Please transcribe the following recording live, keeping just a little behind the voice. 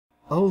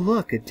Oh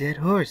look, a dead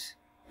horse.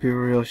 Be a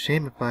real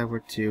shame if I were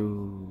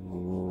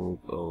to...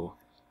 Oh,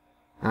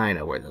 I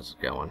know where this is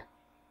going.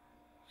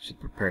 Should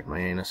have prepared my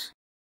anus.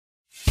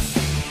 Going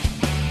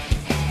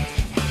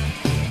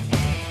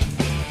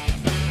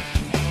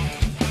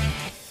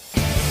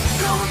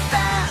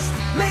fast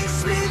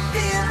makes me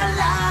feel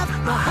alive.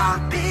 My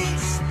heart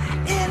beats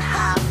in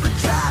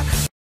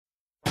hyperdrive.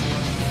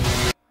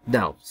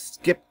 No,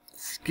 skip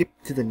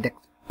to the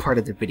next part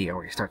of the video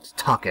where he starts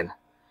talking.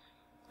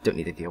 Don't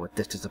need to deal with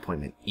this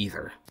disappointment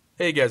either.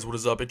 Hey guys, what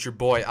is up? It's your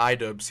boy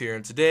iDubbbz here,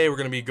 and today we're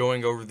going to be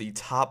going over the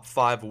top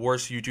 5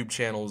 worst YouTube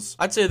channels.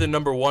 I'd say the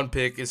number 1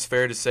 pick is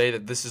fair to say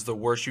that this is the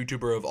worst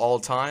YouTuber of all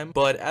time,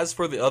 but as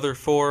for the other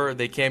 4,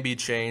 they can be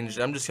changed.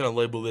 I'm just going to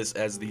label this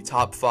as the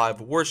top 5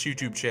 worst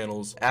YouTube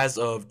channels as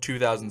of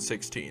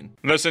 2016.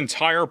 This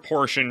entire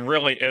portion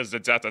really is the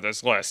death of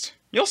this list.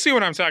 You'll see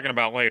what I'm talking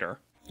about later.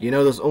 You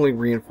know, this only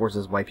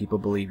reinforces why people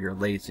believe you're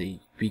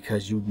lazy,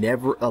 because you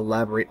never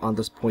elaborate on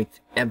this point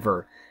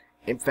ever.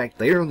 In fact,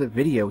 later in the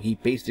video, he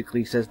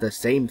basically says the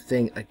same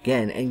thing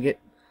again, and yet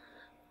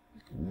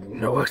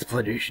no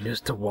explanation as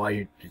to why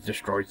it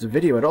destroys the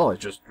video at all. It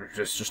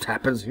just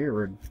happens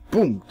here, and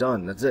boom,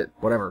 done. That's it.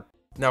 Whatever.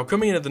 Now,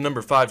 coming in at the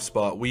number 5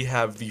 spot, we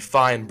have the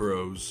Fine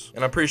Bros,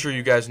 and I'm pretty sure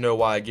you guys know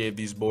why I gave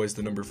these boys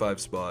the number 5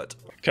 spot.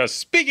 Because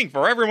speaking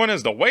for everyone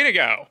is the way to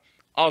go.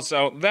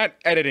 Also, that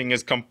editing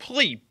is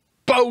complete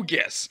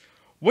bogus.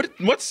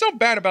 What's so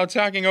bad about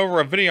talking over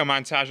a video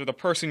montage of the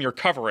person you're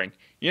covering?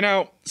 You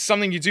know,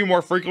 something you do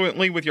more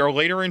frequently with your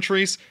later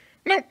entries?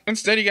 No,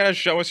 instead you gotta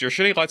show us your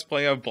shitty Let's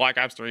Play of Black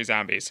Ops 3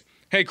 Zombies.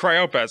 Hey,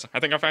 Cryopez, I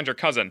think I found your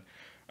cousin.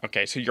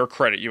 Okay, to your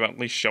credit, you at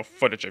least show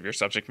footage of your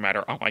subject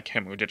matter, unlike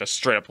him who did a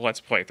straight-up Let's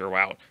Play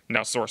throughout.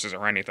 No sources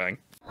or anything.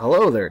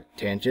 Hello there,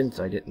 Tangents.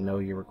 I didn't know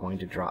you were going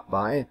to drop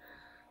by.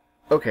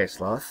 Okay,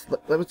 Sloth,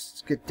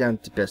 let's get down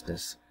to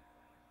business.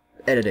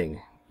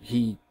 Editing.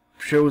 He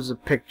shows a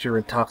picture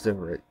and talks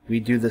over it. We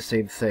do the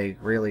same thing.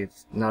 Really,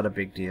 it's not a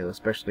big deal,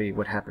 especially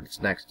what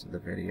happens next in the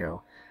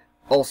video.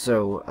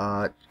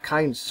 Also,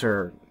 kind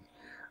sir,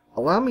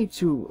 allow me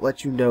to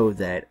let you know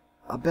that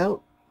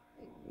about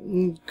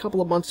a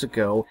couple of months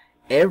ago,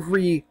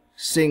 every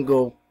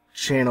single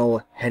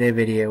channel had a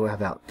video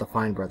about the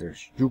Fine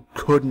Brothers. You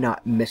could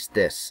not miss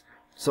this.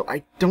 So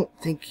I don't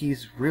think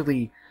he's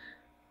really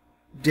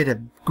did a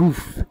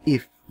goof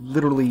if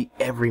literally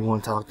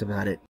everyone talked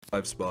about it.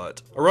 5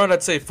 spot. Around,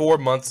 I'd say 4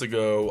 months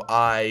ago,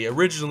 I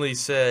originally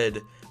said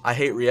I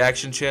hate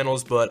reaction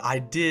channels, but I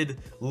did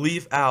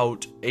leave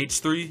out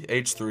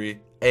H3,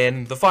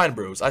 and the Fine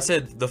Bros. I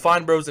said the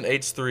Fine Bros and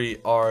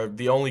H3 are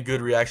the only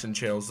good reaction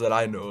channels that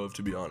I know of,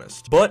 to be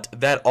honest. But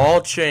that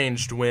all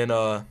changed when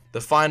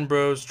the Fine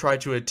Bros tried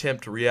to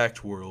attempt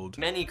React World.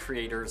 Many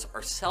creators,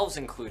 ourselves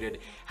included,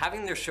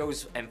 having their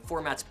shows and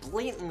formats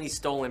blatantly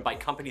stolen by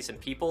companies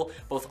and people,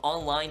 both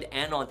online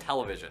and on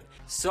television.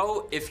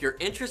 So if you're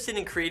interested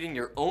in creating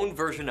your own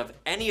version of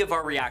any of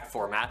our React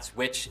formats,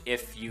 which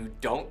if you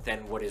don't,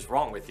 then what is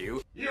wrong with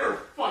you? You're a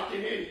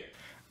fucking idiot.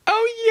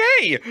 Oh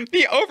yay!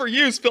 The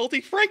overused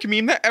Filthy Frank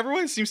meme that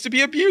everyone seems to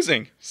be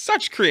abusing.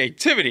 Such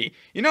creativity.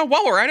 You know,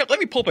 while we're at it, let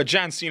me pull up a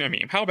John Cena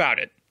meme. How about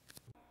it?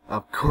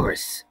 Of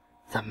course.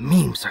 The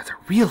memes are the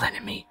real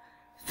enemy.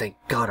 Thank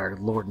God our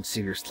Lord and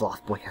Savior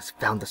Slothboy has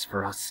found this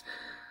for us.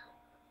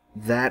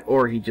 That,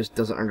 or he just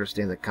doesn't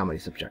understand that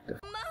comedy's subjective.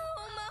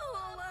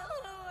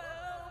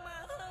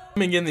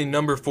 Coming in the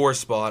number 4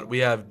 spot, we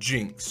have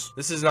Jinx.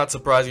 This is not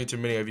surprising to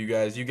many of you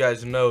guys. You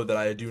guys know that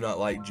I do not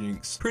like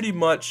Jinx. Pretty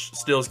much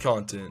steals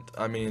content.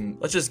 I mean,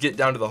 let's just get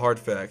down to the hard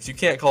facts. You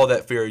can't call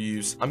that fair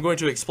use. I'm going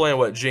to explain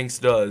what Jinx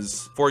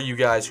does for you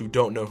guys who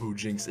don't know who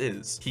Jinx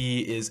is. He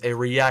is a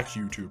React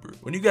YouTuber.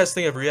 When you guys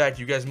think of React,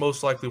 you guys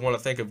most likely want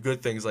to think of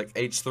good things like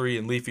H3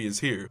 and Leafy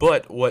is here.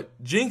 But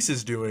what Jinx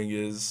is doing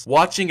is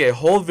watching a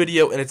whole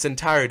video in its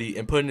entirety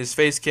and putting his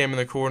face cam in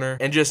the corner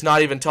and just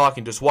not even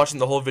talking, just watching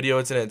the whole video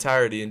in its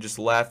entirety and just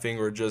laughing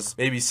or just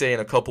maybe saying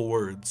a couple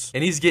words.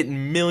 And he's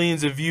getting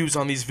millions of views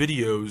on these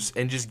videos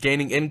and just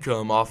gaining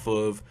income off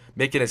of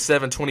making a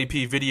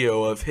 720p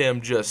video of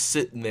him just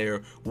sitting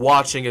there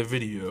watching a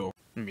video.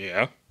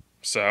 Yeah,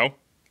 so?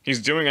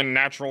 He's doing a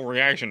natural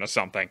reaction to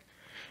something.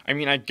 I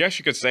mean, I guess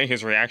you could say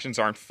his reactions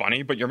aren't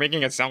funny, but you're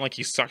making it sound like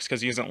he sucks because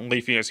he isn't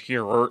Leafy as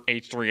here or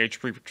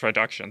H3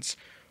 Productions.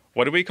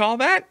 What do we call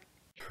that?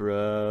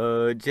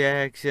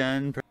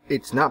 Projection.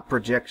 It's not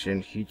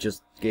projection, he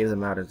just gave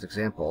them out as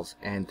examples,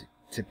 and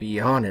to be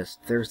honest,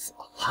 there's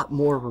a lot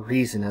more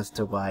reason as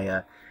to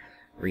why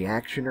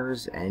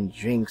reactioners and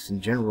Jinx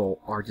in general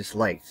are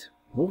disliked.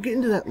 We'll get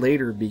into that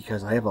later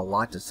because I have a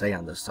lot to say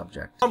on this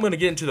subject. I'm gonna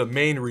get into the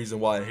main reason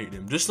why I hate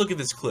him. Just look at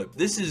this clip.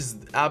 This is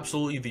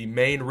absolutely the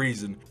main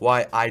reason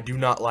why I do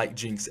not like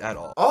Jinx at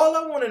all. All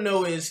I want to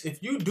know is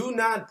if you do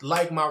not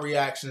like my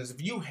reactions,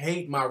 if you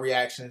hate my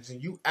reactions,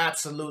 and you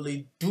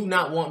absolutely do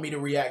not want me to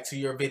react to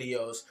your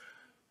videos,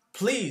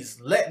 please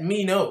let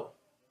me know.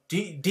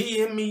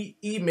 DM me,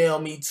 email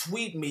me,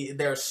 tweet me.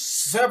 There's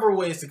several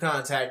ways to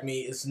contact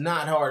me. It's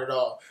not hard at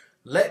all.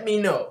 Let me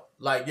know.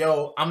 Like,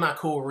 yo, I'm not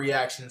cool with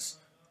reactions.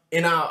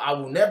 And I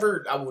will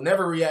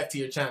never react to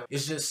your channel.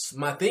 It's just,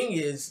 my thing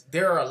is,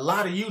 there are a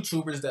lot of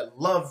YouTubers that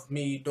love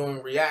me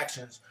doing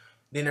reactions.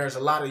 Then there's a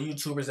lot of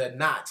YouTubers that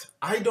not.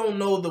 I don't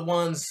know the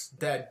ones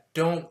that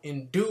don't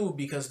and do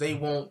because they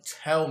won't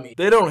tell me.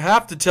 They don't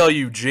have to tell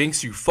you,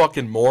 Jinx, you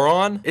fucking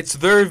moron. It's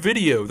their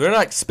video. They're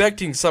not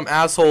expecting some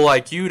asshole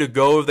like you to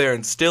go over there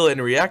and steal it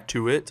and react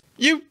to it.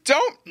 You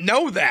don't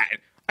know that.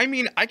 I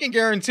mean, I can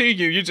guarantee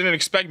you didn't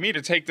expect me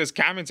to take this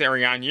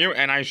commentary on you,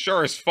 and I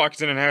sure as fuck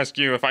didn't ask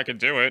you if I could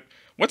do it.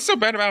 What's so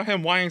bad about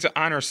him wanting to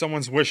honor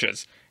someone's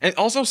wishes? And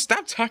also,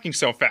 stop talking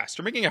so fast.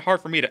 You're making it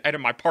hard for me to edit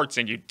my parts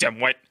in, you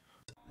dimwit.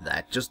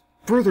 That just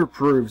further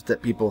proves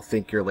that people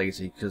think you're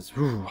lazy, because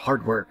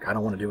hard work, I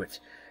don't want to do it.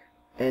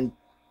 And,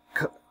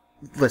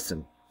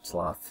 listen,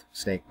 Sloth,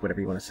 Snake,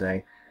 whatever you want to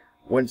say,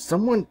 when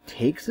someone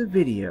takes a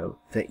video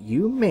that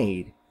you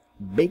made,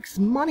 makes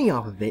money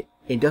off of it,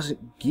 and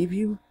doesn't give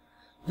you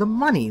the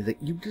money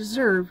that you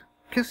deserve,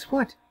 guess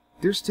what?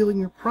 They're stealing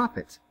your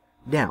profits.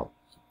 Now,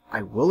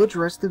 I will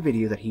address the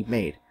video that he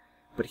made,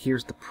 but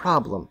here's the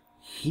problem.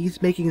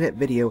 He's making that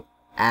video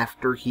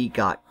after he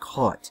got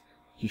caught.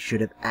 He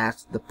should have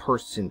asked the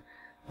person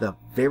the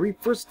very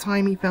first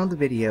time he found the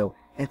video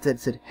and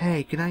said,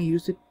 hey, can I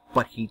use it?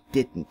 But he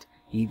didn't.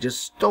 He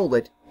just stole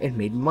it and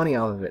made money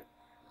out of it.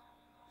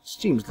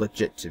 Seems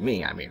legit to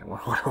me. I mean,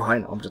 what do I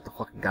know? I'm just a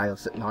fucking guy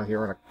sitting on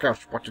here on a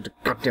couch watching a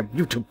goddamn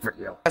YouTube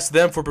video. Ask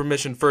them for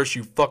permission first,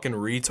 you fucking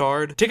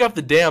retard. Take off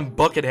the damn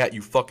bucket hat,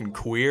 you fucking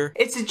queer.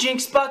 It's a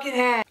Jinx bucket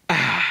hat.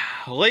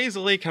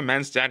 Lazily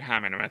commenced ad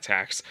hominem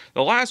attacks,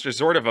 the last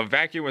resort of a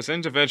vacuous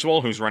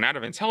individual who's run out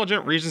of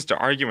intelligent reasons to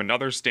argue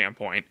another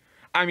standpoint.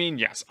 I mean,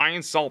 yes, I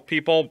insult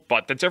people,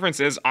 but the difference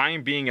is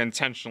I'm being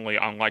intentionally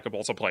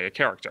unlikable to play a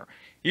character.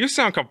 You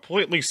sound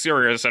completely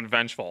serious and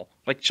vengeful.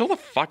 Like, chill the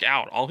fuck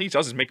out. All he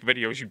does is make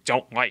videos you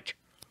don't like.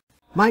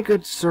 My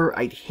good sir,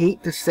 I'd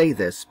hate to say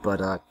this,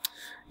 but,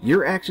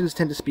 your actions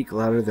tend to speak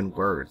louder than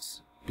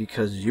words.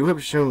 Because you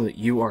have shown that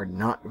you are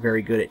not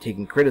very good at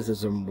taking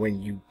criticism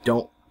when you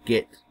don't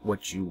get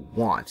what you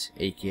want,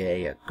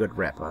 aka a good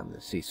rep on the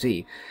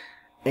CC.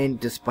 And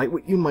despite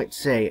what you might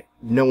say,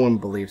 no one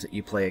believes that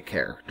you play a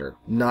character.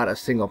 Not a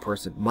single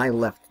person. My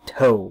left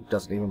toe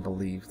doesn't even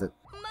believe that.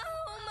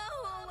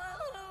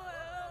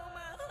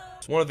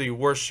 It's one of the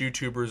worst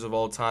YouTubers of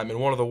all time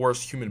and one of the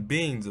worst human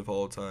beings of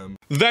all time.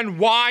 Then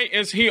why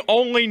is he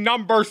only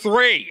number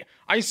 3?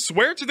 I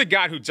swear to the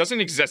God who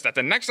doesn't exist that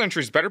the next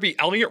entries better be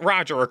Elliot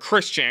Roger or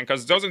Chris Chan,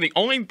 because those are the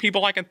only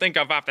people I can think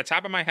of off the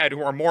top of my head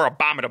who are more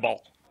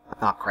abominable.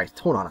 Oh Christ,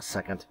 hold on a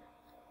second.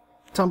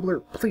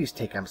 Tumblr, please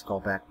take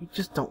M-Skull back. We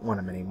just don't want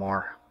him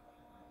anymore.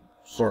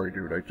 Sorry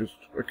dude, I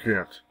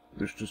can't.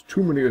 There's just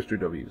too many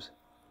SJWs.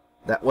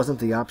 That wasn't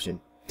the option.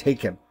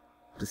 Take him.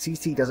 The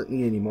CC doesn't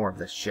need any more of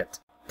this shit.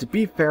 To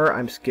be fair,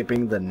 I'm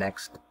skipping the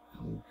next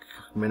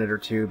minute or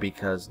two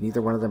because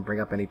neither one of them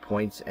bring up any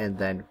points, and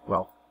then,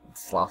 well,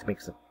 Sloth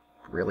makes a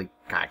really,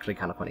 actually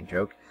kind of funny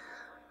joke.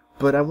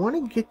 But I want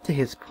to get to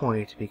his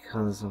point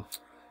because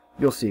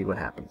you'll see what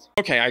happens.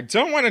 Okay, I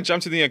don't want to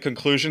jump to the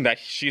conclusion that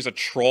she's a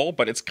troll,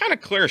 but it's kind of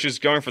clear she's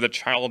going for the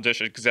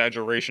childish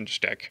exaggeration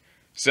shtick.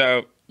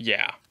 So,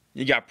 yeah,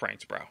 you got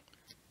pranked, bro.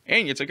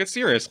 And you took it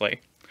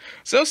seriously.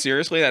 So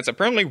seriously, that's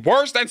apparently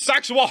worse than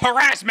sexual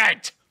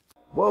harassment!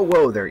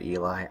 Whoa there,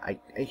 Eli.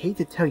 I hate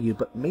to tell you,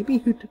 but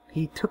maybe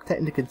he took that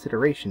into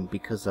consideration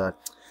because, a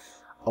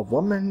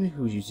woman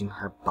who's using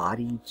her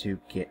body to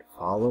get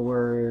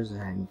followers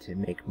and to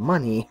make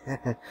money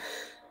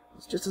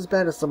is just as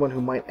bad as someone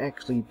who might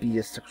actually be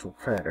a sexual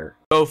predator.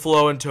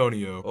 Flo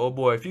Antonio. Oh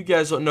boy, if you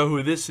guys don't know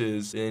who this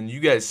is, then you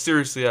guys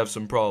seriously have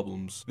some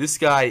problems. This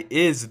guy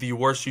is the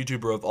worst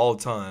YouTuber of all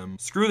time.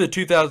 Screw the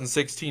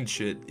 2016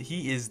 shit,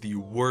 he is the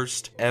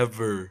worst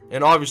ever.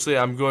 And obviously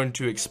I'm going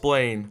to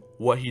explain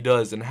what he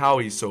does and how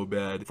he's so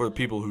bad for the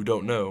people who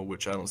don't know,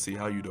 which I don't see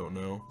how you don't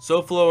know.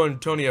 So Flo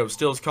Antonio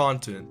steals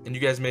content, and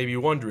you guys may be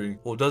wondering,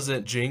 well,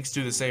 doesn't Jinx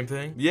do the same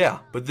thing? Yeah,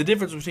 but the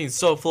difference between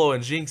SoFlo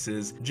and Jinx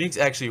is Jinx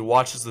actually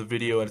watches the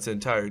video in its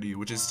entirety,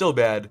 which is still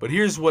bad, but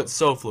here's what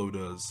SoFlo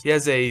does. He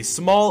has a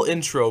small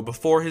intro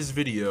before his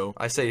video.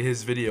 I say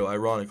his video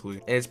ironically,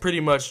 and it's pretty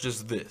much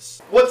just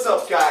this. What's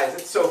up guys,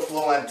 it's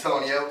SoFlo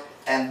Antonio,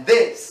 and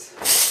this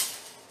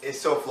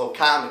is SoFlo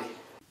Comedy.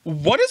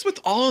 What is with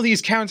all of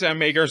these content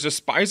makers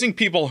despising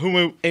people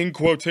who, in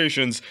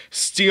quotations,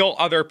 steal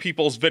other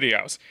people's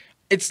videos?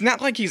 It's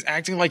not like he's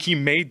acting like he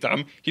made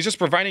them, he's just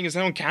providing his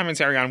own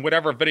commentary on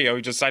whatever video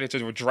he decided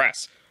to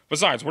address.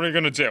 Besides, what are you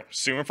gonna do?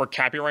 Sue him for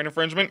copyright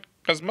infringement?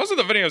 Because most of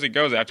the videos he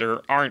goes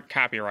after aren't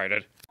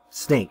copyrighted.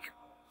 Snake.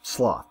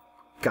 Sloth.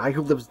 Guy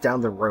who lives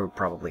down the road,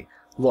 probably.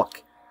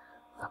 Look,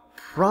 the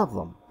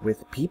problem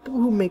with people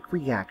who make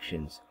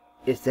reactions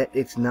is that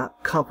it's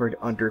not covered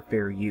under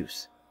fair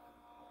use.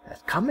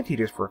 As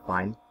commentators we're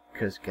fine,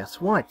 because guess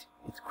what?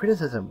 It's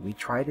criticism. We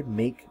try to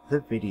make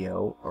the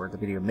video, or the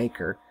video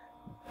maker,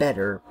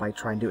 better by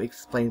trying to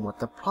explain what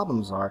the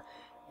problems are,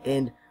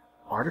 and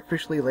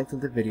artificially lengthen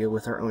the video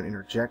with our own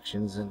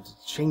interjections and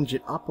change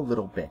it up a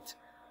little bit.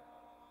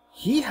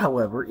 He,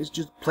 however, is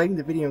just playing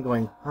the video and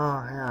going,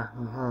 oh, yeah,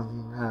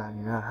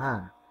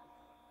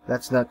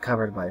 That's not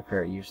covered by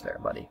fair use there,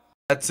 buddy.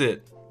 That's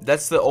it.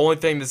 That's the only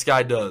thing this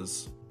guy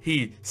does.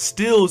 He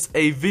steals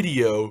a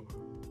video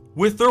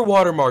with their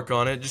watermark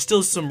on it, just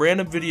steals some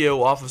random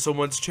video off of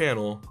someone's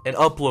channel and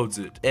uploads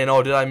it. And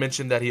oh, did I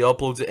mention that he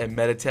uploads it and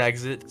meta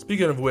tags it?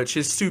 Speaking of which,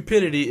 his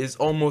stupidity is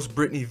almost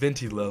Brittany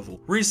Venti level.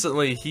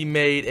 Recently, he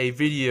made a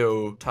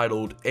video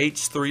titled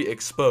H3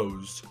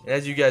 Exposed. And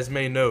as you guys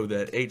may know,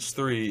 that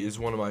H3 is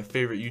one of my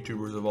favorite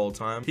YouTubers of all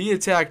time. He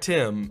attacked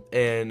him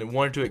and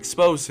wanted to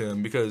expose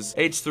him because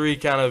H3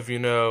 kind of, you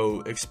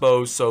know,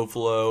 exposed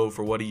SoFlo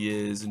for what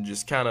he is and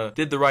just kind of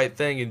did the right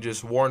thing and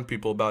just warned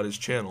people about his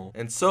channel.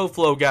 And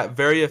SoFlo got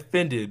very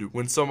offended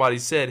when somebody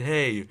said,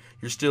 hey,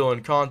 you're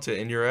stealing content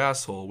and you're an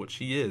asshole, which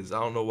he is. I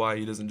don't know why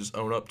he doesn't just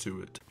own up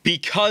to it.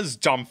 Because,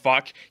 dumb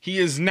fuck, he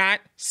is not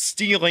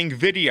stealing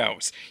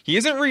videos. He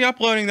isn't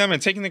re-uploading them and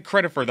taking the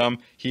credit for them.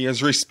 He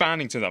is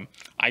responding to them.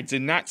 I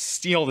did not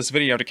steal this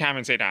video to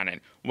commentate on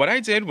it. What I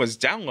did was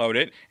download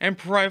it and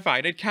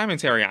provided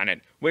commentary on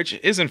it, which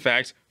is in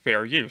fact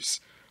fair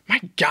use.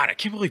 My god, I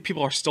can't believe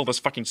people are still this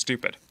fucking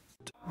stupid.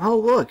 Oh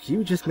look,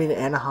 you just made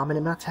an ad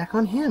hominem attack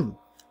on him.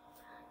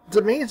 It's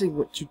amazing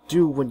what you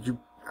do when you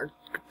are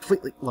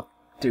completely... Look,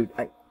 dude,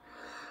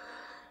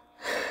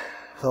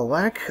 the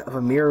lack of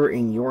a mirror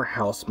in your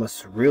house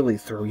must really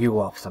throw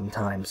you off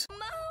sometimes.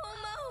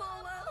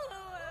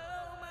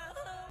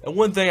 And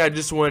one thing I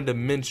just wanted to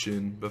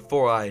mention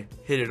before I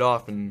hit it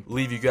off and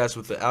leave you guys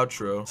with the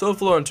outro.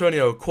 SoFlo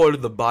Antonio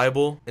quoted the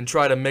Bible and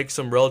tried to make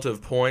some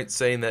relative point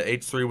saying that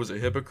H3 was a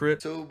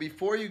hypocrite. So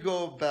before you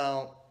go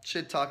about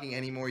shit-talking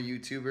any more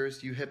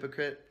YouTubers, you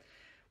hypocrite,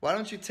 why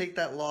don't you take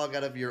that log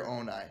out of your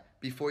own eye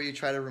before you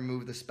try to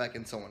remove the speck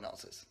in someone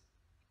else's?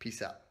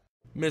 Peace out.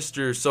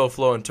 Mr.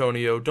 SoFlo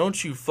Antonio,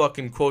 don't you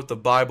fucking quote the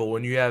Bible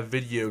when you have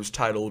videos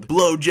titled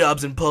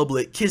blowjobs in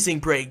public, kissing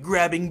prank,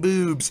 grabbing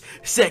boobs,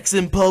 sex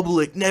in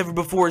public, never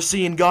before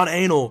seen gone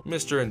anal.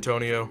 Mr.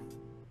 Antonio,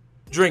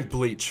 drink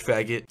bleach,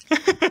 faggot.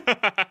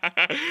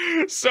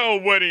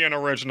 So witty and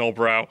original,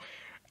 bro.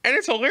 And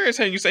it's hilarious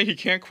how you say he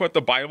can't quote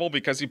the Bible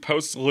because he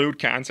posts lewd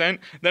content,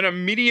 then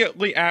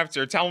immediately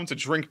after tell him to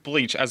drink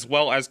bleach as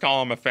well as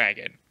call him a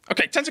faggot.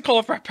 Okay, tentacle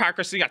of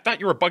hypocrisy, I thought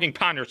you were bugging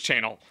Ponder's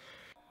channel.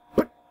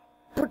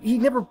 But he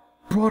never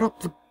brought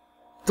up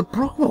the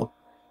Brobo.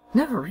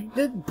 Never. He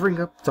didn't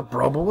bring up the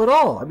Brobo at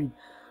all. I mean,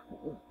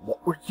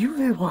 what were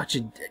you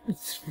watching?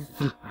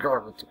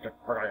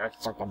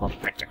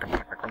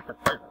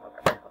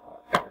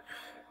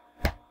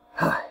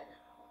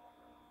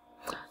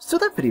 So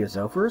that video's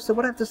over, so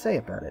what do I have to say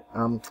about it?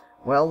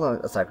 Well,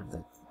 aside from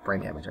the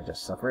brain damage I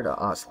just suffered,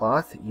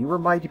 Sloth, you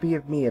reminded me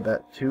of me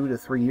about 2 to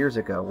 3 years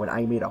ago when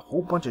I made a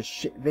whole bunch of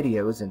shit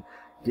videos and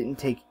didn't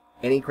take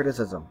any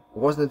criticism. It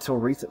wasn't until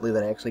recently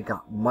that I actually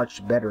got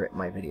much better at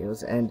my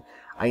videos, and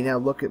I now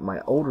look at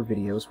my older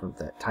videos from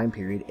that time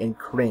period and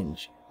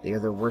cringe. They are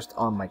the worst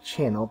on my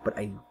channel, but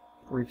I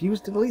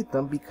refuse to delete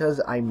them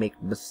because I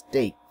make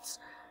mistakes.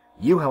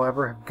 You,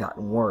 however, have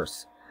gotten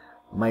worse.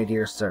 My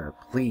dear sir,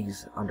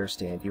 please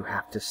understand you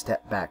have to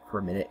step back for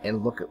a minute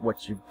and look at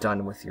what you've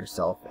done with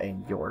yourself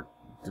and your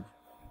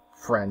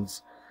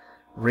friends.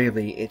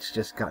 Really, it's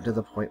just got to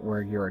the point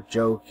where you're a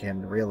joke,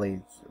 and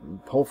really,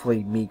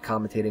 hopefully me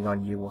commentating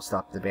on you will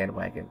stop the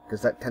bandwagon,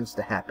 because that tends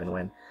to happen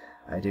when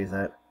I do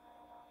that.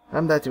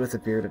 I'm that dude with a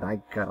beard, and I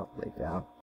gotta lay down.